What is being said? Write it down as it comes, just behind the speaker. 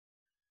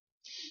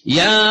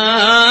യാ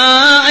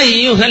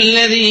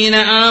അയ്യുഹല്ലദീന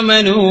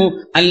ആമനൂ,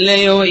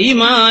 അല്ലയോ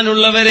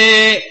ഈമാനുള്ളവരെ,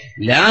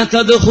 ലാ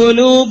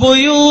തദ്ഖുലൂ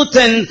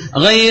ബുയൂതൻ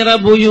ഗൈറ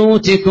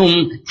ബുയൂതികും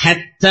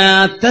ഹത്താ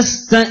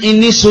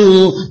തസ്തഇനിസൂ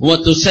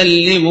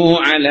വതുസല്ലിമൂ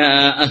അലാ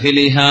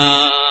അഹ്ലിഹാ.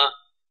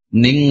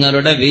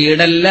 നിങ്ങളുടെ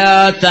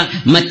വീടല്ലാത്ത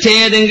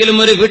മറ്റേതെങ്കിലും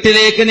ഒരു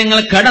വീട്ടിലേക്ക് നിങ്ങൾ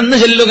കടന്നു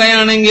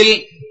ചെല്ലുകയാണെങ്കിൽ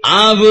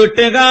ആ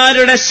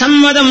വീട്ടുകാരുടെ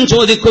സമ്മതം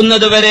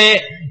ചോദിക്കുന്നതുവരെ,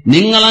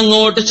 നിങ്ങൾ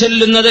അങ്ങോട്ട്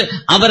ചെല്ലുന്നത്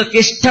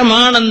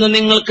അവർക്കിഷ്ടമാണെന്ന്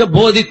നിങ്ങൾക്ക്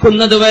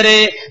ബോധിക്കുന്നതുവരെ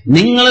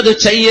നിങ്ങളത്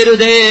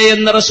ചെയ്യരുതേ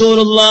എന്ന്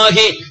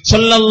റസൂലുള്ളാഹി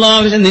സ്വല്ലല്ലാഹു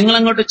അലൈഹി വസല്ലം.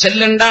 നിങ്ങളങ്ങോട്ട്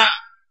ചെല്ലണ്ട,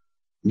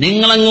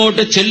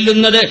 നിങ്ങളങ്ങോട്ട്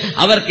ചെല്ലുന്നത്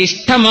അവർക്ക്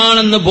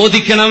ഇഷ്ടമാണെന്ന്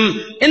ബോധിക്കണം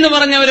എന്ന്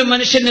പറഞ്ഞ ഒരു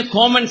മനുഷ്യന്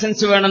കോമൺ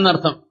സെൻസ്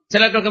വേണമെന്നർത്ഥം.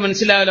 ചിലർക്കൊക്കെ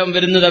മനസ്സിലാവില്ല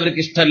വരുന്നത്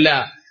അവർക്ക് ഇഷ്ടമല്ല,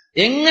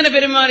 എങ്ങനെ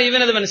പെരുമാറി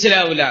ഇവനത്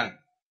മനസ്സിലാവൂല,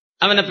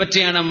 അവനെ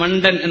പറ്റിയാണ്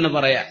മണ്ടൻ എന്ന്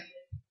പറയാ.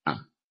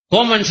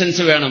 കോമൺ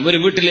സെൻസ് വേണം. ഒരു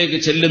വീട്ടിലേക്ക്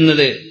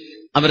ചെല്ലുന്നത്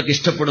അവർക്ക്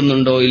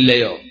ഇഷ്ടപ്പെടുന്നുണ്ടോ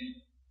ഇല്ലയോ,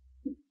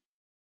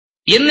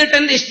 എന്നിട്ട്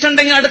എന്റെ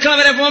ഇഷ്ടമുണ്ടെങ്കിൽ അടുക്കള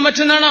വരെ പോകാൻ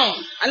പറ്റുന്നതാണോ?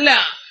 അല്ല,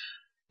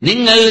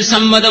 നിങ്ങൾ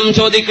സമ്മതം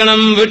ചോദിക്കണം.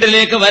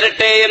 വീട്ടിലേക്ക്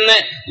വരട്ടെ എന്ന്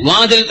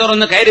വാതിൽ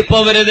തുറന്ന്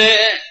കയറിപ്പോവരുത്,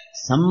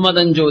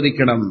 സമ്മതം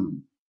ചോദിക്കണം.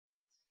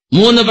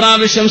 3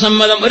 പ്രാവശ്യം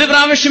സമ്മതം. ഒരു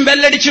പ്രാവശ്യം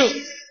ബെല്ലടിച്ചു,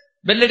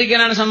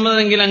 ബെല്ലടിക്കാനാണ്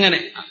സമ്മതമെങ്കിൽ അങ്ങനെ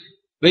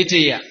വെയിറ്റ്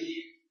ചെയ്യുക.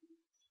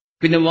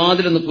 പിന്നെ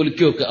വാതിലൊന്ന്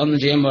കുലുക്കി വെക്കുക, അതൊന്നും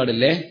ചെയ്യാൻ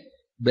പാടില്ലേ.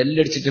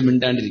 ബെല്ലടിച്ചിട്ട്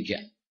മിണ്ടാണ്ടിരിക്കുക.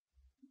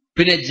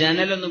 പിന്നെ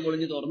ജനലൊന്ന്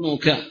പൊളിഞ്ഞ് തുറന്നു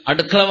നോക്കുക,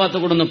 അടുക്കള ഭാഗത്ത്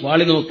കൂടെ ഒന്ന്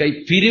പാളി നോക്കുക. ഈ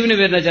പിരിവിന്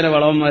വരുന്ന ചില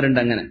വളവന്മാരുണ്ട്,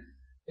 അങ്ങനെ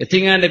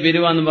എത്തിങ്ങാന്റെ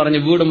പിരിവാന്ന് പറഞ്ഞ്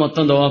വീട്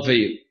മൊത്തം തവാഫ്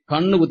ചെയ്യും,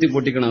 കണ്ണു കുത്തി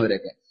പൊട്ടിക്കണം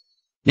അവരൊക്കെ.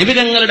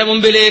 നിബിതങ്ങളുടെ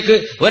മുമ്പിലേക്ക്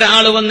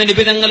ഒരാൾ വന്ന്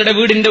നിബിതങ്ങളുടെ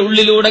വീടിന്റെ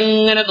ഉള്ളിലൂടെ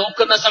ഇങ്ങനെ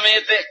നോക്കുന്ന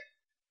സമയത്ത്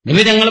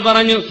നിബിതങ്ങൾ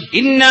പറഞ്ഞു,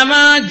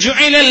 ഇന്നമാ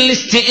ജുഇലൽ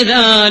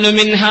ഇസ്തിഅ്ദാനു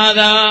മിൻ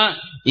ഹാദാ,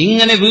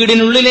 ഇങ്ങനെ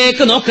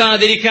വീടിനുള്ളിലേക്ക്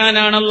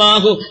നോക്കാതിരിക്കാനാണ്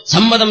അല്ലാഹു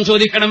സമ്മതം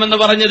ചോദിക്കണമെന്ന്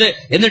പറഞ്ഞത്.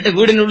 എന്നിട്ട്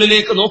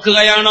വീടിനുള്ളിലേക്ക്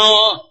നോക്കുകയാണോ?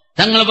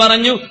 തങ്ങൾ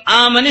പറഞ്ഞു, ആ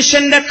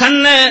മനുഷ്യന്റെ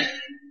കണ്ണ്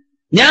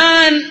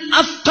ഞാൻ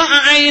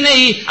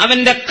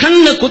അവന്റെ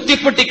കണ്ണ്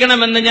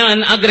കുത്തിപ്പൊട്ടിക്കണമെന്ന് ഞാൻ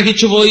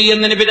ആഗ്രഹിച്ചുപോയി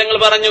എന്ന് നബി തങ്ങൾ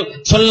പറഞ്ഞു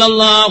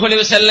സ്വല്ലല്ലാഹു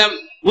അലൈഹി വസല്ലം.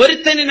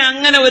 ഒരുത്തനിന്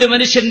അങ്ങനെ ഒരു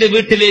മനുഷ്യന്റെ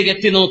വീട്ടിലേക്ക്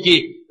എത്തി നോക്കി,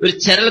 ഒരു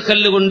ചരൽ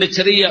കല്ലുകൊണ്ട്,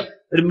 ചെറിയ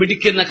ഒരു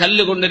മിടിക്കുന്ന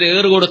കല്ലുകൊണ്ട് ഒരു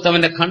ഏറ് കൊടുത്ത്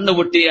അവന്റെ കണ്ണ്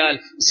പൊട്ടിയാൽ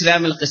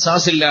ഇസ്ലാമിൽ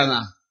ഖിസാസില്ലാന്നാ,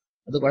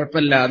 അത്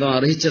കുഴപ്പമില്ല, അതോ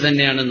അർഹിച്ചു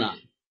തന്നെയാണെന്നാ.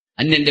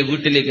 അന്യന്റെ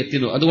വീട്ടിലേക്ക്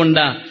എത്തിന്നു.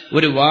 അതുകൊണ്ടാ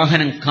ഒരു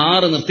വാഹനം,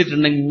 കാറ്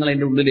നിർത്തിയിട്ടുണ്ടെങ്കിൽ നിങ്ങൾ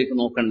എന്റെ ഉള്ളിലേക്ക്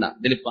നോക്കണ്ട,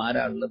 ഇതിലിപ്പോ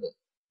ആരാ ഉള്ളത്,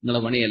 നിങ്ങളെ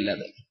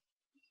പണിയല്ലാതെ.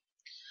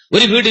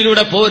 ഒരു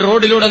വീടിലൂടെ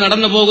റോഡിലൂടെ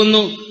നടന്നു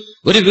പോകുന്നു,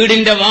 ഒരു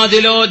വീടിന്റെ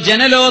വാതിലോ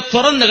ജനലോ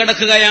തുറന്നു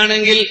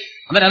കിടക്കുകയാണെങ്കിൽ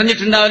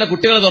അവരറിഞ്ഞിട്ടുണ്ടാവില്ല,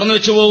 കുട്ടികൾ തുറന്നു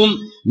വെച്ചു പോകും.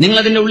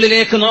 നിങ്ങളതിന്റെ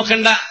ഉള്ളിലേക്ക്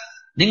നോക്കണ്ട,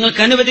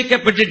 നിങ്ങൾക്ക്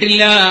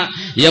അനുവദിക്കപ്പെട്ടിട്ടില്ല.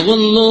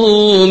 യഗുല്ലൂ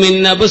മിൻ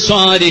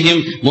അബ്സാരിഹിം,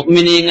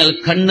 മുഅ്മിനീങ്ങൾ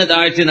കണ്ണ്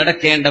താഴ്ത്തി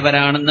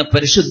നടക്കേണ്ടവരാണെന്ന്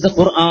പരിശുദ്ധ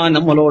ഖുർആൻ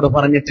നമ്മളോട്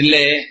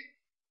പറഞ്ഞിട്ടില്ലേ,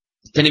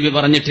 നബി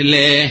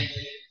പറഞ്ഞിട്ടില്ലേ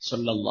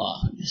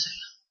സ്വല്ലല്ലാഹു അലൈഹി വസല്ലം.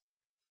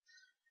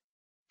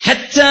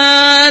 ഹത്താ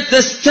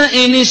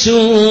തസ്തഇനിസൂ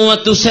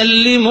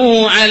വതുസല്ലിമൂ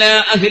അലാ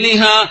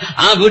അഹ്ലിഹാ,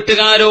 ആ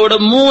വീട്ടുകാരോട്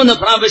 3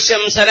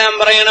 പ്രാവശ്യം സലാം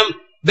പറയണം.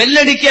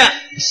 ബെല്ലടിക്കുക,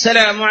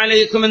 അസ്സലാമു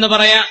അലൈക്കും എന്ന്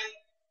പറയാ.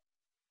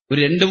 ഒരു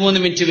 2-3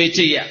 മിനിറ്റ്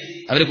വെയിറ്റ് ചെയ്യുക.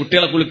 അവര്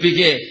കുട്ടികളെ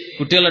കുളിപ്പിക്കേ,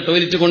 കുട്ടികളെ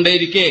ടോയ്ലറ്റ്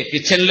കൊണ്ടേയിരിക്കേ,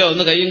 കിച്ചണിലോ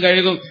ഒന്ന് കയ്യും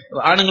കഴുകും,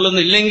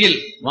 ആണുങ്ങളൊന്നും ഇല്ലെങ്കിൽ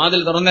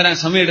വാതിൽ തുറന്നുതരാൻ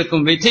സമയമെടുക്കും.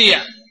 വെയിറ്റ്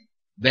ചെയ്യുക,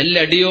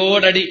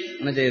 ബെല്ലടിയോടടി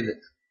അങ്ങനെ ചെയ്ത്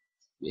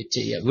വെയിറ്റ്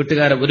ചെയ്യുക.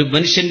 വീട്ടുകാരെ, ഒരു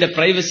മനുഷ്യന്റെ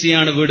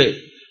പ്രൈവസിയാണ് വീട്,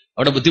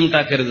 അവിടെ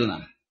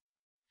ബുദ്ധിമുട്ടാക്കരുതെന്നാണ്.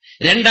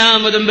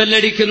 2ാമതും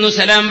ബെല്ലടിക്കുന്നു,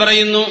 സലാം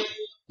പറയുന്നു.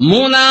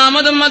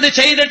 3ാമതും അത്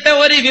ചെയ്തിട്ട്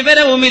ഒരു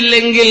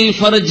വിവരവുമില്ലെങ്കിൽ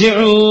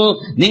ഫർജിഉ,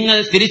 നിങ്ങൾ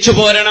തിരിച്ചു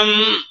പോരണം.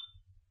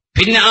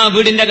 പിന്നെ ആ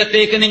വീടിന്റെ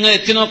അകത്തേക്ക് നിങ്ങൾ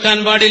എത്തി നോക്കാൻ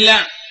പാടില്ല.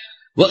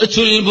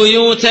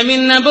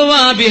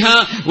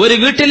 ഒരു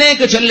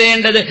വീട്ടിലേക്ക്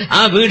ചൊല്ലേണ്ടത് ആ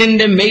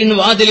വീടിന്റെ മെയിൻ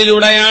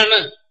വാതിലിലൂടെയാണ്.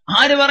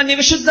 ആര് പറഞ്ഞു?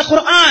 വിശുദ്ധ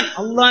ഖുർആൻ,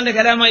 അള്ളാന്റെ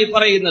കലാമായി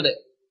പറയുന്നത്.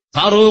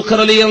 ഫാറൂഖ്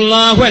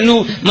റളിയല്ലാഹു അൻഹു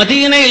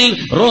മദീനയിൽ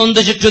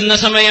റോന്ത് ചുറ്റുന്ന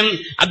സമയം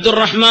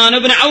അബ്ദുറഹ്മാൻ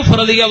ഇബ്നു ഔഫ്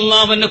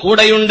റളിയല്ലാഹു അൻഹു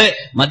കൂടെയുണ്ട്.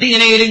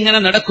 മദീനയിൽ ഇങ്ങനെ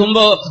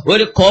നടക്കുമ്പോ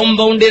ഒരു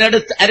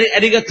കോമ്പൗണ്ടിനടുത്ത്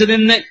അരികത്ത്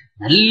നിന്ന്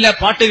നല്ല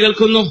പാട്ട്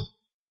കേൾക്കുന്നു.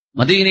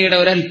 മദീനയുടെ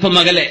ഒരൽപ്പം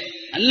അകലെ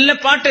നല്ല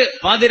പാട്ട്,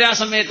 പാതിരാ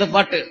സമയത്ത്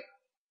പാട്ട്.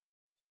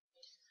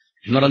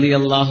 ഉമർ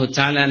റളിയല്ലാഹു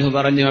തആല അൻഹു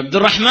പറഞ്ഞു,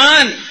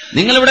 അബ്ദുറഹ്മാൻ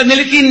നിങ്ങളിവിടെ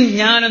നിൽക്കിൻ,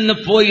 ഞാനൊന്ന്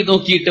പോയി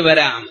നോക്കിയിട്ട്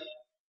വരാം.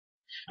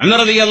 ഉമർ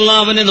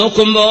റളിയല്ലാഹു അൻഹു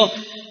നോക്കുമ്പോ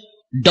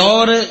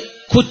ഡോറ്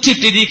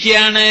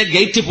കുറ്റിട്ടിരിക്കുകയാണ്,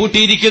 ഗേറ്റ്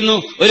പൂട്ടിയിരിക്കുന്നു.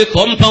 ഒരു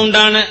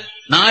കോമ്പൗണ്ടാണ്,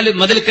 4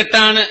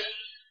 മതിൽക്കെട്ടാണ്.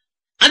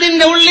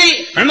 അതിന്റെ ഉള്ളിൽ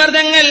ഉമർ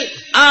തങ്ങൾ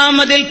ആ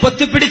മതിൽ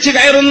പൊത്തിപ്പിടിച്ച്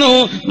കയറുന്നു.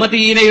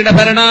 മദീനയുടെ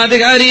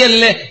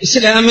ഭരണാധികാരിയല്ലേ,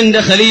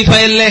 ഇസ്ലാമിന്റെ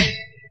ഖലീഫയല്ലേ.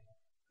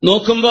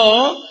 നോക്കുമ്പോ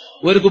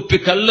ഒരു കുപ്പി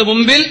കള്ള്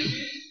മുമ്പിൽ,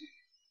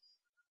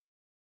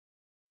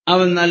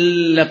 അവൻ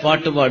നല്ല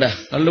പാട്ടുപാട,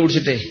 കള്ളു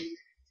കുടിച്ചിട്ടേ.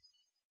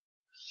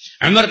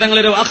 ഉമർ തങ്ങൾ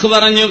ഒരു വാക്ക്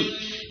പറഞ്ഞു,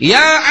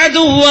 യാ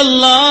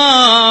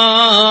അദുവല്ലാഹ്,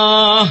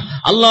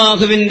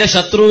 അല്ലാഹുവിന്റെ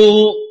ശത്രു,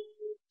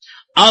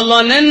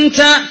 അളനൻത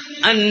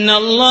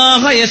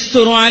അന്നല്ലാഹ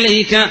യസ്തുറു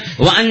അലൈക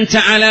വഅൻത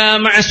അലാ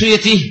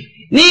മഅസിയതിഹി,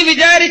 നീ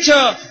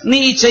വിചാരിച്ചോ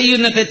നീ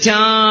ചെയ്യുന്ന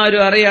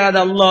തെറ്റാരും അറിയാതെ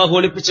അല്ലാഹു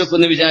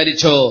ഒളിപ്പിച്ചെന്ന്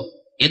വിചാരിച്ചോ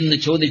എന്ന്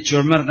ചോദിച്ചു.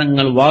 ഉമർ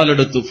തങ്ങൾ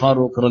വാളെടുത്തു.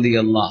 ഫാറൂഖ്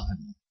റളിയല്ലാഹു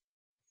അൻഹു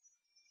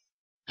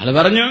അയാൾ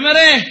പറഞ്ഞു,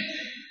 ഉമറേ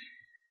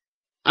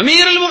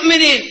അമീറുൽ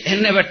മുഅ്മിനീൻ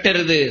എന്നെ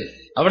വെട്ടരുത്,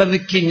 അവിടെ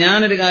നിൽക്കി,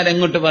 ഞാനൊരു കാര്യം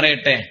എങ്ങോട്ട്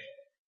പറയട്ടെ.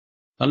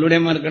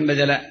 കള്ളുടിയന്മാർക്കുണ്ട്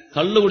ചില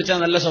കള്ളു കുടിച്ചാൽ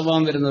നല്ല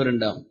സ്വഭാവം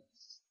വരുന്നവരുണ്ടാവും.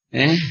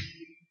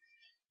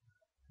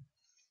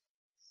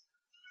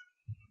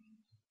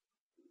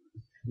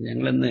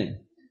 ഞങ്ങളിന്ന്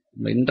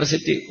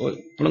ഇന്റർസിറ്റി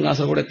ഇപ്പോഴും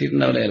കാസർഗോഡ്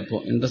എത്തിയിട്ടുണ്ടാവില്ല ചിലപ്പോ.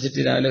 ഇന്റർസിറ്റി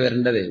രാവിലെ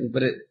വരേണ്ടത്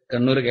ഇപ്പൊരു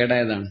കണ്ണൂർ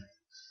കേടായതാണ്.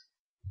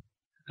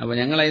 അപ്പൊ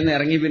ഞങ്ങൾ അതിന്ന്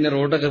ഇറങ്ങി പിന്നെ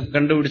റോഡൊക്കെ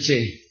കണ്ടുപിടിച്ച്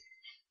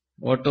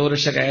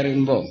ഓട്ടോറിക്ഷ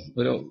കയറുമ്പോ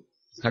ഒരു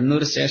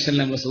കണ്ണൂർ സ്റ്റേഷനിൽ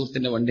നമ്മളെ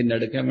സുഹൃത്തിന്റെ വണ്ടിന്റെ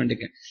അടുക്കാൻ വേണ്ടി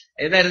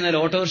ഏതായിരുന്നാലും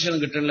ഓട്ടോറിക്ഷ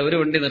ഒന്നും കിട്ടണില്ല. ഒരു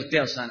വണ്ടി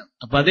നിർത്തിയ അവസാനം.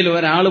 അപ്പൊ അതിൽ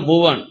ഒരാള്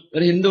പോവാണ്,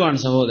 ഒരു ഹിന്ദുവാണ്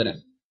സഹോദരൻ.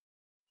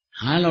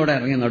 ആളവിടെ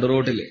ഇറങ്ങി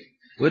നടുറോട്ടില്,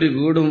 ഒരു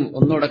വീടും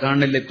ഒന്നുകൂടെ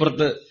കാണില്ല.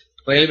 ഇപ്പുറത്ത്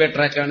റെയിൽവേ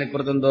ട്രാക്കാണ്,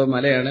 ഇപ്പുറത്ത് എന്തോ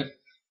മലയാണ്.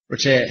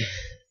 പക്ഷേ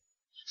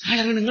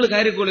അയാളെ നിങ്ങൾ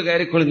കയറിക്കോളി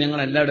ഞങ്ങൾ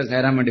എല്ലാവരും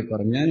കയറാൻ വേണ്ടി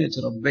പറഞ്ഞു. ഞാൻ ചോദിച്ചു,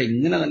 റബ്ബേ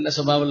ഇങ്ങനെ നല്ല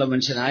സ്വഭാവമുള്ള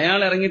മനുഷ്യൻ, അയാൾ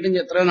ഇറങ്ങിയിട്ട്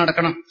എത്രയോ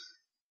നടക്കണം.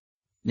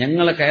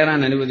 ഞങ്ങളെ കയറാൻ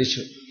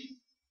അനുവദിച്ചു.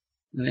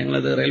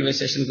 ഞങ്ങളത് റെയിൽവേ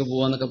സ്റ്റേഷനിലേക്ക്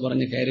പോവാന്നൊക്കെ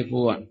പറഞ്ഞ് കയറി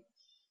പോവാണ്.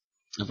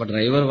 അപ്പൊ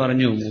ഡ്രൈവർ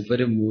പറഞ്ഞു,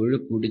 മൂപ്പര് മുഴു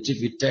കുടിച്ച്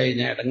ഫിറ്റായി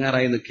ഞാൻ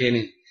ഇടങ്ങാറായി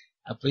നിൽക്കേന്.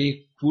 അപ്പൊ ഈ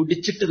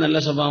കുടിച്ചിട്ട് നല്ല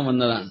സ്വഭാവം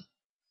വന്നതാണ്.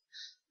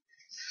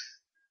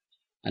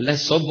 അല്ല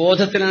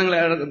സ്വബോധത്തിന് ഞങ്ങൾ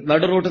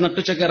നടു റൂട്ട്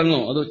നട്ടുച്ചക്ക്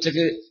ഇറങ്ങുമോ? അത്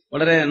ഉച്ചക്ക്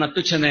വളരെ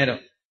നട്ടുച്ച നേരം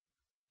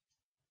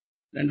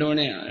 2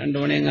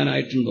 മണി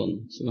എങ്ങാനായിട്ടും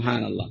തോന്നുന്നു.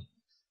 സുബ്ഹാനല്ലാഹ്.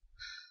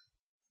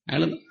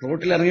 അയാൾ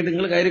റോട്ടിൽ ഇറങ്ങിയിട്ട്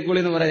നിങ്ങൾ കയറിക്കോളി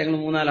എന്ന് പറയാം ഞങ്ങൾ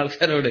 3-4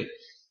 ആൾക്കാരോട്.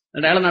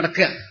 എന്നിട്ട് അയാൾ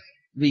നടക്കുക.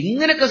 അപ്പൊ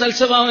ഇങ്ങനെയൊക്കെ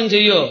സൽസ്വഭാവം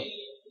ചെയ്യോ?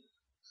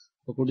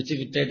 അപ്പൊ കുടിച്ച്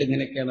ഫിറ്റായിട്ട്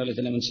ഇങ്ങനെയൊക്കെയാണല്ലോ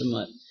ചില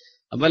മനുഷ്യന്മാർ.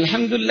 അപ്പൊ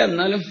അൽഹംദുലില്ലാ,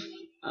 എന്നാലും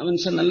ആ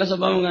മനുഷ്യൻ നല്ല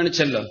സ്വഭാവം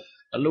കാണിച്ചല്ലോ.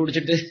 കള്ളു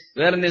കുടിച്ചിട്ട്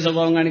വേറെന്തെങ്കിലും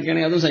സ്വഭാവം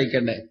കാണിക്കുകയാണെങ്കിൽ അതും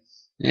സഹിക്കണ്ടേ?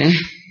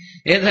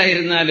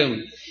 ഏതായിരുന്നാലും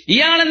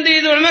ഇയാൾ എന്ത്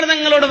ചെയ്തു? ഉമർ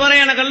തങ്ങളോട്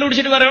പറയാണ്, കള്ളു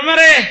കുടിച്ചിട്ട് പറയാം,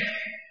 ഉമറേ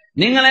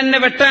നിങ്ങൾ എന്നെ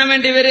വെട്ടാൻ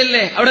വേണ്ടി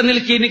വരില്ലേ, അവിടെ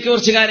നിൽക്കി, എനിക്ക്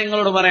കുറച്ച്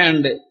കാര്യങ്ങളോട്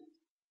പറയാനുണ്ട്.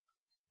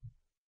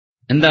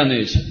 എന്താന്ന്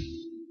ചോദിച്ചു.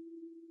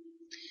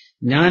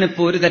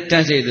 ഞാനിപ്പോ ഒരു തെറ്റാ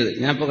ചെയ്തത്,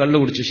 ഞാനിപ്പോ കള്ളു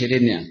കുടിച്ചു, ശരി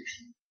തന്നെയാണ്.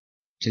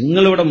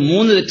 നിങ്ങളിവിടെ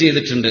 3 തെറ്റ്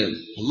ചെയ്തിട്ടുണ്ട്.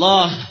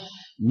 അല്ലാഹ്,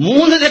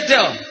 3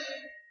 തെറ്റോ?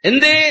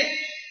 എന്തേ?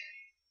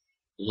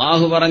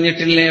 അല്ലാഹു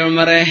പറഞ്ഞിട്ടില്ലേ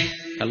ഉമറേ?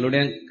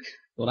 കള്ളുടെ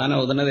ഖുർആന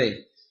ഓതുന്നതേ,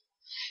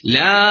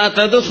 ലാ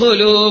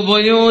തദ്ഖുലൂ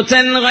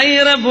ബുയൂതൻ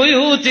ഗൈറ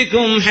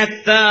ബുയൂതികും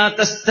ഹത്താ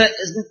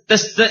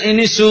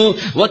തസ്തഅനിസു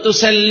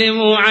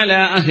വതുസല്ലിമു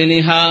അലാ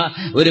അഹ്ലിഹാ.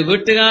 ഒരു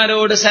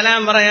വീട്ടുകാരോട്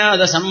സലാം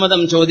പറയാതെ,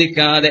 സമ്മതം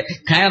ചോദിക്കാതെ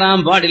കയറാൻ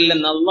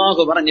പാടില്ലെന്ന്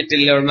അല്ലാഹു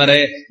പറഞ്ഞിട്ടില്ല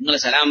ഉമറേ? നിങ്ങൾ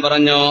സലാം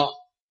പറഞ്ഞോ?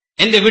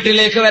 എന്റെ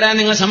വീട്ടിലേക്ക് വരാൻ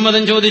നിങ്ങൾ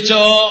സമ്മതം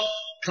ചോദിച്ചോ?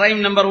 ക്രൈം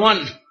നമ്പർ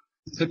 1,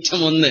 കുറ്റം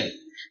 1.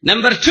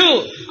 നമ്പർ 2,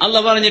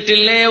 അല്ലാഹു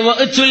പറഞ്ഞിട്ടില്ലേ,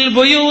 വഅതുൽ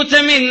ബുയൂത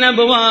മിൻ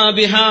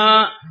അബ്വാബിഹാ.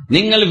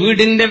 നിങ്ങൾ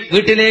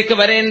വീട്ടിലേക്ക്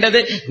വരേണ്ടത്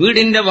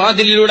വീടിന്റെ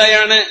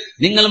വാതിലിലൂടെയാണ്.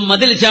 നിങ്ങൾ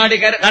മതിൽ ചാടി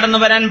കടന്നു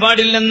വരാൻ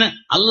പാടില്ലെന്ന്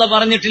അല്ലാഹു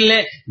പറഞ്ഞിട്ടില്ലേ?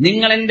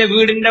 നിങ്ങൾ എന്റെ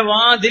വീടിന്റെ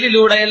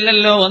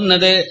വാതിലിലൂടെയല്ലല്ലോ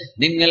വന്നത്,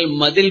 നിങ്ങൾ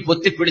മതിൽ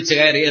പൊത്തിപ്പിടിച്ച്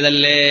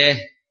കയറിയതല്ലേ?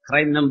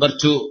 Crime number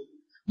 2.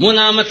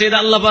 മൂന്നാമത്തേത്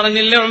അല്ലാഹു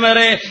പറഞ്ഞില്ലേ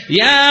ഉമറേ,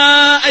 യാ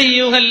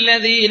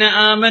അയ്യുഹല്ലദീന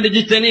ആമനു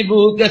ഇജ്തനിബൂ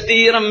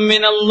കസീറൻ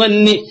മിനൽ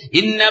ളന്നി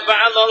ഇന്ന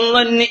ബഅദൽ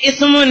ളന്നി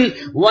ഇസ്മുൻ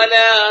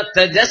വലാ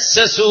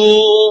തജസ്സസൂ.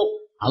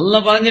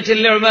 അല്ലാഹു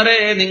പറഞ്ഞിട്ടില്ലേ ഉമറേ,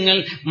 നിങ്ങൾ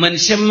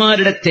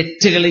മനുഷ്യന്മാരുടെ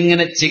തെറ്റുകൾ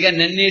ഇങ്ങനെ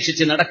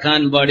ചികഞ്ഞന്വേഷിച്ച്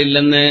നടക്കാൻ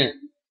പാടില്ലെന്ന്.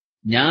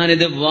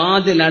 ഞാനിത്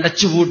വാതിൽ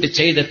അടച്ചുപൂട്ടി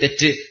ചെയ്ത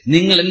തെറ്റ്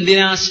നിങ്ങൾ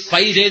എന്തിനാ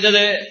സ്പൈ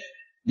ചെയ്തത്?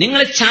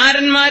 നിങ്ങൾ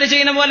ചാരന്മാര്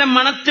ചെയ്യുന്ന പോലെ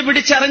മണത്ത്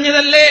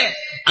പിടിച്ചറിഞ്ഞതല്ലേ?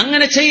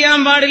 അങ്ങനെ ചെയ്യാൻ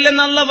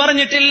പാടില്ലെന്ന് അല്ലാഹു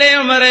പറഞ്ഞിട്ടില്ലേ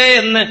ഉമറേ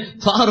എന്ന്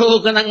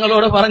ഫാറൂഖ്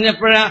തങ്ങളോട്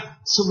പറഞ്ഞപ്പോഴാ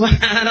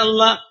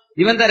സുബ്ഹാനല്ലാഹ്,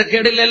 ഇവൻ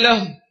തരക്കേടില്ലല്ലോ.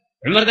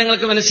 ഉമർ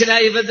തങ്ങൾക്ക്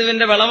മനസ്സിലായി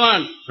ഇവന്റെ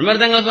വളവാണ്. ഉമർ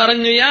തങ്ങൾ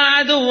പറഞ്ഞു, യാ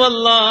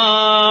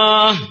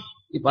അദുവല്ലാഹ്,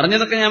 ഈ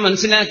പറഞ്ഞതൊക്കെ ഞാൻ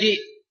മനസ്സിലാക്കി.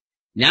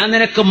 ഞാൻ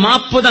നിനക്ക്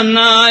മാപ്പ്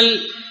തന്നാൽ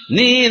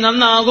നീ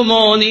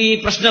നന്നാകുമോ? നീ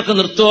പ്രശ്നമൊക്കെ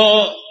നിർത്തുവോ?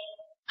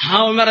 ആ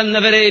ഉമർ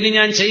എന്നവരെ ഇനി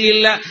ഞാൻ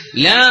ചെയ്യില്ല.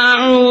 ലാ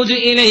അഊദു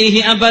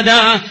ഇലൈഹി അബദാ,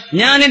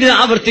 ഞാനിത്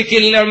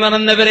ആവർത്തിക്കില്ല. ഉമർ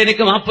എന്നവരെ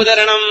എനിക്ക് മാപ്പ്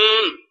തരണം.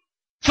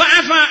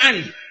 ഫഅഫഅൻ.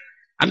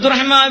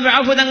 അബ്ദുറഹ്മാൻ ഇബ്നു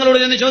ഔഫ് തങ്ങളോട്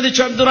ചെന്ന്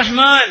ചോദിച്ചു,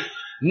 അബ്ദുറഹ്മാൻ,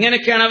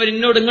 ഇങ്ങനെയൊക്കെയാണ് അവർ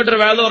എന്നോട് ഇങ്ങോട്ടൊരു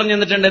വാദ പറഞ്ഞു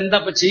തന്നിട്ടുണ്ട്, എന്താ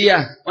ഇപ്പൊ ചെയ്യാ?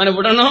 അവനെ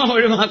വിടണോ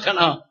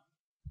ഒഴിവാക്കണോ?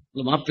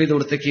 മാപ്പ് ചെയ്ത്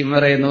കൊടുത്തേക്ക്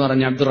ഉമറേ എന്ന്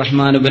പറഞ്ഞ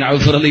അബ്ദുറഹ്മാൻ ഇബ്നു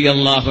ഔഫ്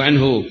റളിയല്ലാഹു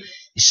അൻഹു.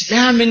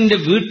 ഇസ്ലാമിന്റെ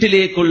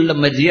വീട്ടിലേക്കുള്ള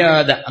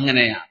മര്യാദ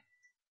അങ്ങനെയാണ്.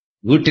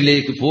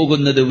 വീട്ടിലേക്ക്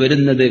പോകുന്നത്,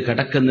 വരുന്നത്,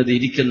 കിടക്കുന്നത്,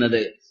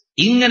 ഇരിക്കുന്നത്,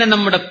 ഇങ്ങനെ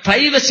നമ്മുടെ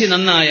പ്രൈവസി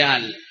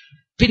നന്നായാൽ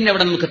പിന്നെ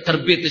അവിടെ നമുക്ക്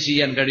തർബിയത്ത്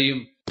ചെയ്യാൻ കഴിയും.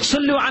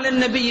 സല്ലു അലൻ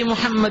നബി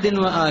മുഹമ്മദിൻ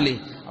വആലി.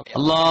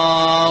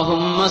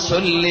 اللهم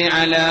صل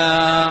على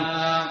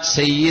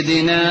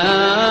سيدنا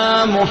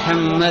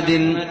محمد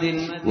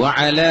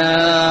وعلى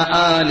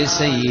آل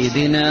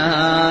سيدنا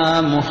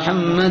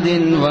محمد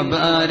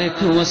وبارك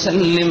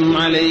وسلم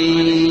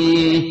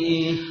عليه.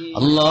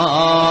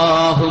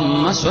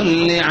 اللهم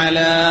صل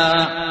على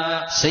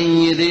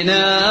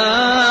سيدنا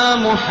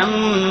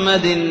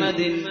محمد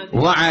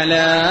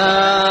وعلى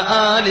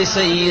آل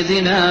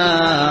سيدنا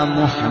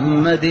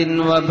محمد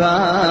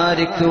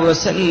وبارك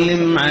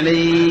وسلم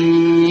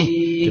عليه.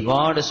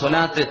 ഒരുപാട്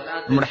സ്വലാത്ത്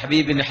നമ്മുടെ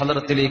ഹബീബിന്റെ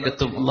ഹളറത്തിലേക്ക്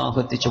എത്തും. അല്ലാഹു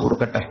എത്തിച്ചു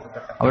കൊടുക്കട്ടെ,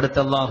 അവിടുത്തെ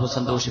അല്ലാഹു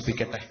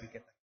സന്തോഷിപ്പിക്കട്ടെ.